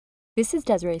This is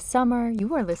Desiree Summer.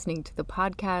 You are listening to the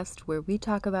podcast where we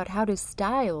talk about how to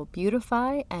style,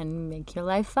 beautify, and make your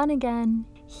life fun again.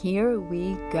 Here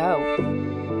we go.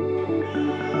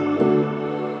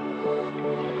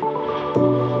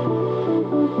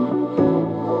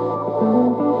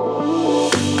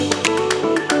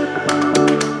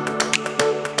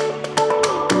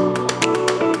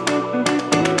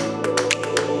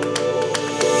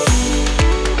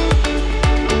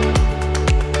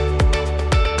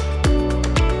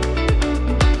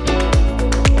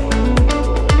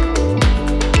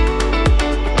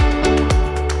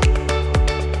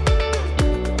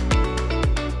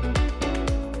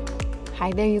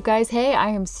 Hi there, you guys. Hey, I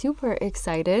am super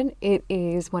excited. It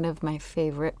is one of my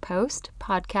favorite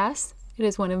podcasts. It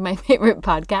is one of my favorite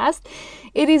podcasts.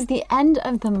 It is the end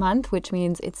of the month, which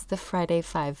means it's the Friday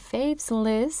 5 Faves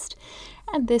list.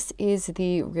 And this is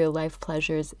the Real Life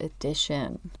Pleasures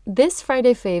edition. This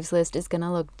Friday Faves list is going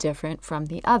to look different from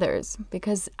the others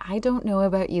because I don't know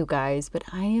about you guys, but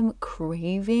I am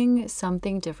craving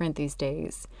something different these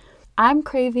days. I'm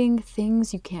craving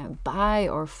things you can't buy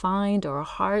or find or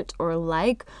heart or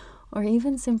like or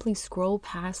even simply scroll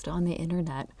past on the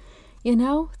internet. You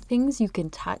know, things you can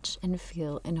touch and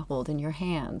feel and hold in your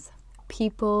hands.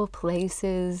 People,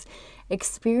 places,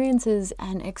 experiences,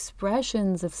 and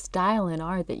expressions of style and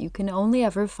art that you can only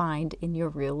ever find in your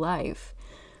real life.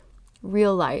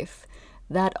 Real life.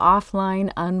 That offline,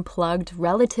 unplugged,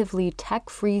 relatively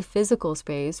tech-free physical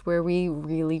space where we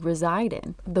really reside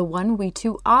in. The one we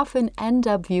too often end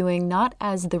up viewing not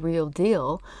as the real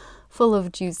deal, full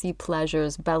of juicy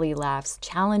pleasures, belly laughs,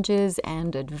 challenges,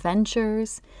 and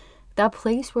adventures. That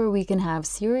place where we can have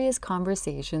serious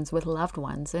conversations with loved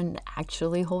ones and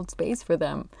actually hold space for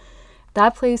them.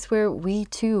 That place where we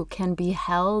too can be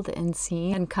held and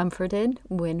seen and comforted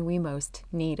when we most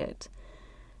need it.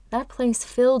 That place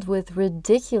filled with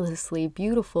ridiculously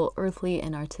beautiful earthly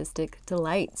and artistic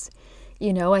delights.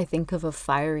 You know, I think of a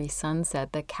fiery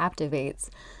sunset that captivates,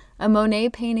 a Monet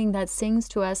painting that sings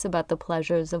to us about the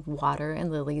pleasures of water and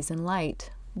lilies and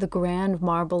light, the grand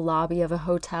marble lobby of a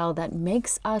hotel that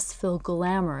makes us feel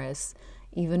glamorous,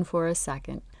 even for a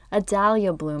second, a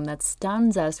dahlia bloom that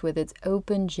stuns us with its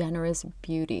open, generous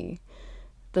beauty,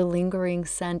 the lingering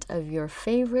scent of your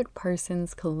favorite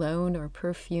person's cologne or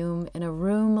perfume in a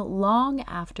room long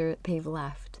after they've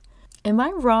left. Am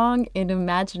I wrong in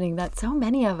imagining that so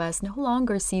many of us no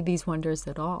longer see these wonders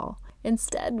at all?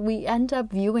 Instead, we end up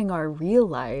viewing our real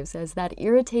lives as that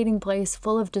irritating place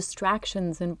full of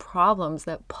distractions and problems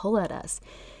that pull at us,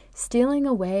 stealing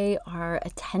away our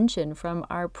attention from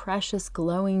our precious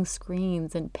glowing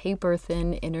screens and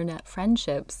paper-thin internet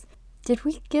friendships. Did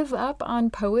we give up on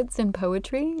poets and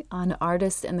poetry, on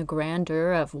artists and the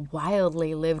grandeur of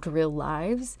wildly lived real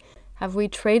lives? Have we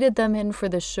traded them in for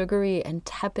the sugary and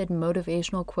tepid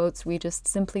motivational quotes we just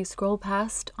simply scroll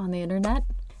past on the internet?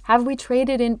 Have we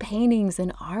traded in paintings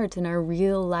and art and our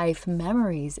real life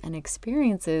memories and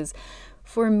experiences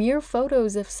for mere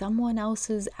photos of someone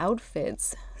else's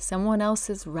outfits, someone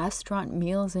else's restaurant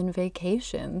meals and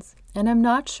vacations? And I'm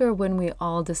not sure when we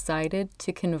all decided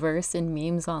to converse in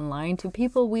memes online to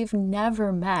people we've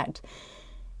never met,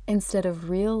 instead of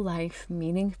real life,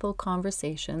 meaningful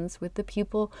conversations with the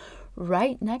people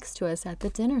right next to us at the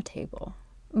dinner table.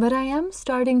 But I am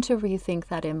starting to rethink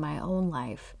that in my own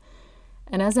life.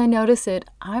 And as I notice it,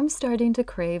 I'm starting to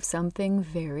crave something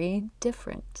very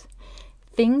different.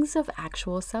 Things of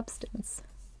actual substance.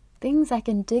 Things I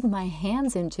can dig my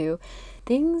hands into,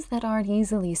 things that aren't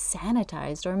easily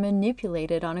sanitized or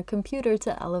manipulated on a computer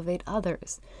to elevate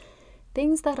others.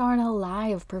 Things that aren't a lie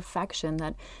of perfection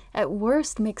that at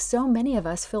worst make so many of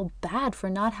us feel bad for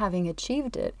not having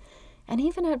achieved it, and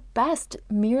even at best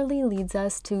merely leads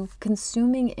us to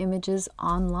consuming images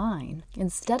online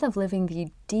instead of living the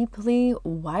deeply,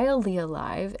 wildly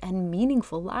alive and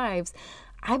meaningful lives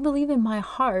I believe in my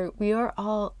heart we are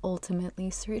all ultimately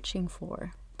searching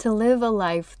for. To live a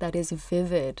life that is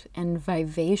vivid and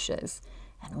vivacious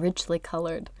and richly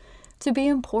colored, to be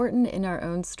important in our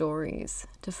own stories,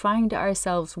 to find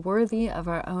ourselves worthy of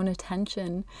our own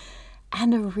attention,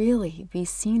 and to really be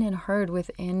seen and heard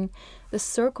within the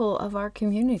circle of our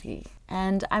community.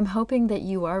 And I'm hoping that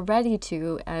you are ready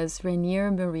to, as Rainier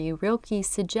Marie Rilke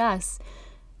suggests,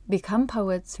 become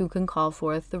poets who can call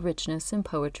forth the richness and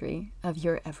poetry of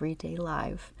your everyday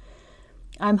life.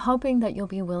 I'm hoping that you'll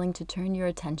be willing to turn your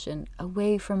attention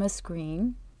away from a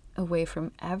screen, away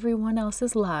from everyone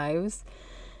else's lives,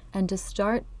 and to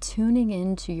start tuning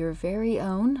into your very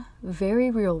own, very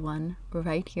real one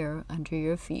right here under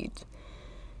your feet.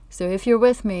 So if you're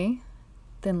with me,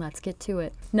 then let's get to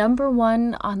it. Number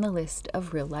 1 on the list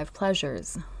of real life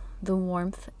pleasures, the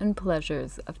warmth and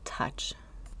pleasures of touch,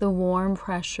 the warm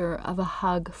pressure of a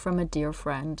hug from a dear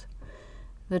friend,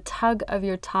 the tug of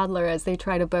your toddler as they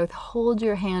try to both hold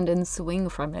your hand and swing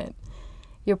from it,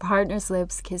 your partner's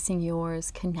lips kissing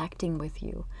yours, connecting with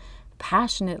you,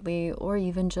 passionately or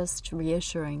even just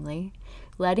reassuringly,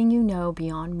 letting you know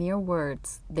beyond mere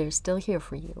words they're still here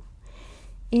for you.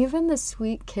 Even the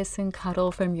sweet kiss and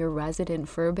cuddle from your resident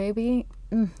fur baby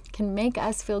can make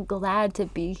us feel glad to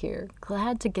be here,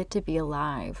 glad to get to be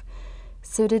alive.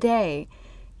 So today,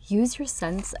 use your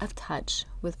sense of touch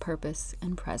with purpose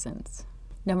and presence.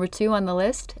 Number 2 on the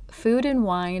list, food and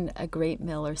wine, a great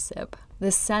meal or sip.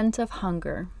 The scent of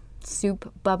hunger,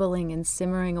 soup bubbling and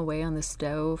simmering away on the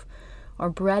stove, or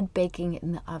bread baking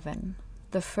in the oven.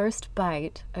 The first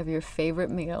bite of your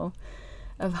favorite meal,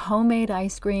 of homemade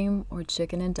ice cream or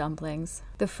chicken and dumplings,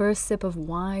 the first sip of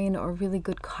wine or really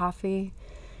good coffee,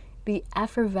 the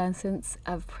effervescence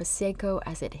of Prosecco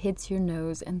as it hits your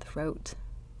nose and throat,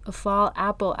 a fall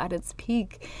apple at its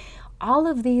peak. All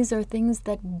of these are things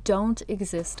that don't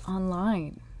exist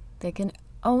online. They can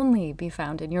only be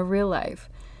found in your real life.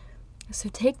 So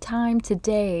take time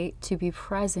today to be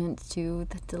present to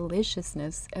the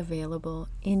deliciousness available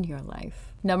in your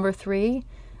life. Number 3,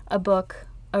 a book,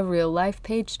 a real life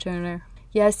page turner.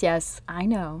 Yes, I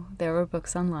know there are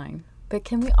books online, but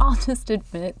can we all just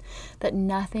admit that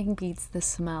nothing beats the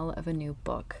smell of a new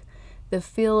book? The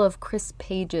feel of crisp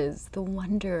pages, the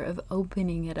wonder of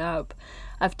opening it up,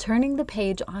 of turning the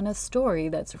page on a story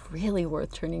that's really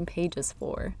worth turning pages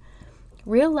for.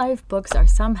 Real life books are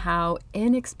somehow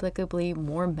inexplicably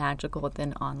more magical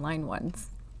than online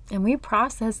ones, and we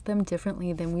process them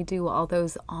differently than we do all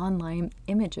those online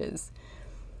images.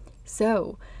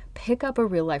 So, pick up a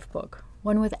real life book,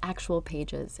 one with actual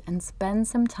pages, and spend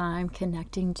some time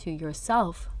connecting to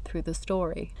yourself through the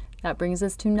story. That brings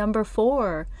us to number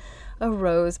 4, a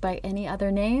rose by any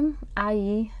other name,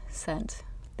 i.e. scent.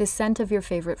 The scent of your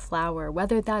favorite flower,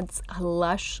 whether that's a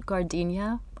lush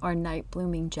gardenia or night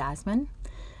blooming jasmine,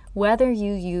 whether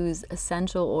you use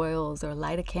essential oils or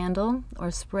light a candle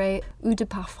or spray eau de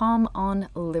parfum on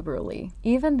liberally,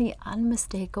 even the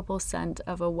unmistakable scent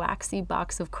of a waxy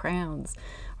box of crayons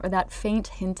or that faint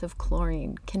hint of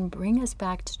chlorine can bring us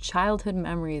back to childhood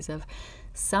memories of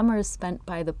summers spent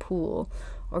by the pool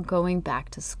or going back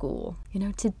to school.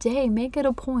 Today, make it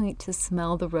a point to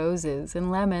smell the roses and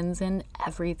lemons and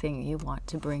everything you want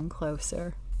to bring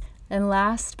closer. And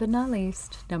last but not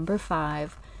least, number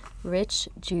 5, rich,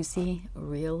 juicy,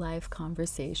 real-life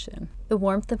conversation. The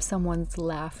warmth of someone's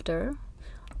laughter,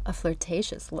 a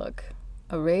flirtatious look,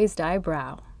 a raised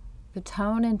eyebrow, the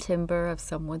tone and timbre of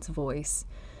someone's voice,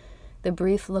 the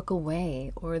brief look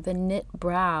away, or the knit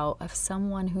brow of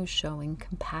someone who's showing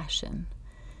compassion.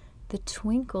 The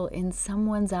twinkle in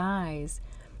someone's eyes,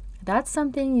 that's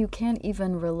something you can't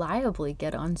even reliably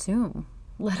get on Zoom,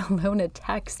 let alone a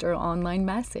text or online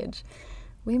message.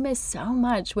 We miss so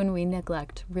much when we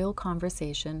neglect real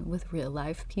conversation with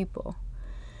real-life people.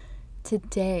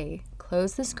 Today,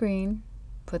 close the screen,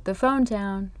 put the phone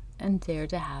down, and dare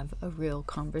to have a real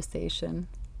conversation.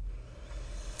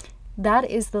 That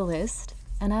is the list,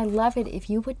 and I love it if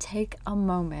you would take a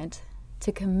moment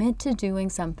to commit to doing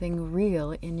something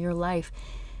real in your life.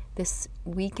 This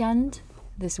weekend,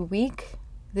 this week,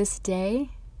 this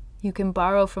day, you can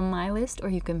borrow from my list or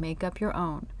you can make up your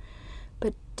own.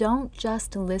 But don't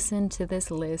just listen to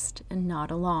this list and nod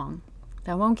along.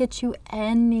 That won't get you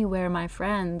anywhere, my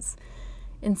friends.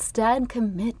 Instead,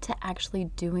 commit to actually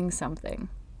doing something.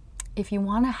 If you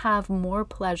want to have more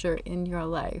pleasure in your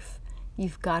life,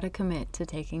 you've got to commit to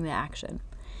taking the action.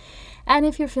 And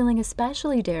if you're feeling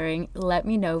especially daring, let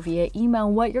me know via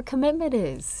email what your commitment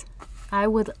is. I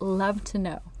would love to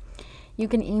know. You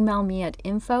can email me at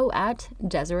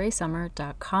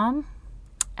info@desireesummer.com.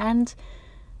 And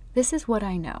this is what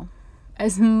I know.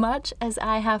 As much as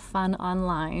I have fun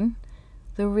online,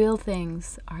 the real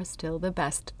things are still the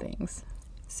best things.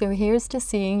 So here's to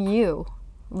seeing you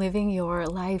living your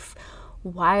life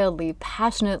wildly,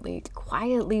 passionately,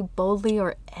 quietly, boldly,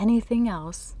 or anything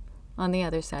else on the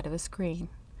other side of a screen.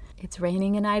 It's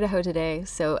raining in Idaho today,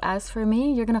 so as for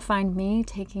me, you're going to find me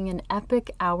taking an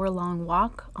epic hour-long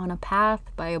walk on a path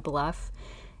by a bluff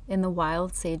in the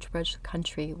wild sagebrush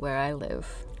country where I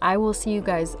live. I will see you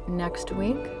guys next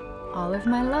week. All of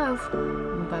my love.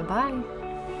 Bye-bye.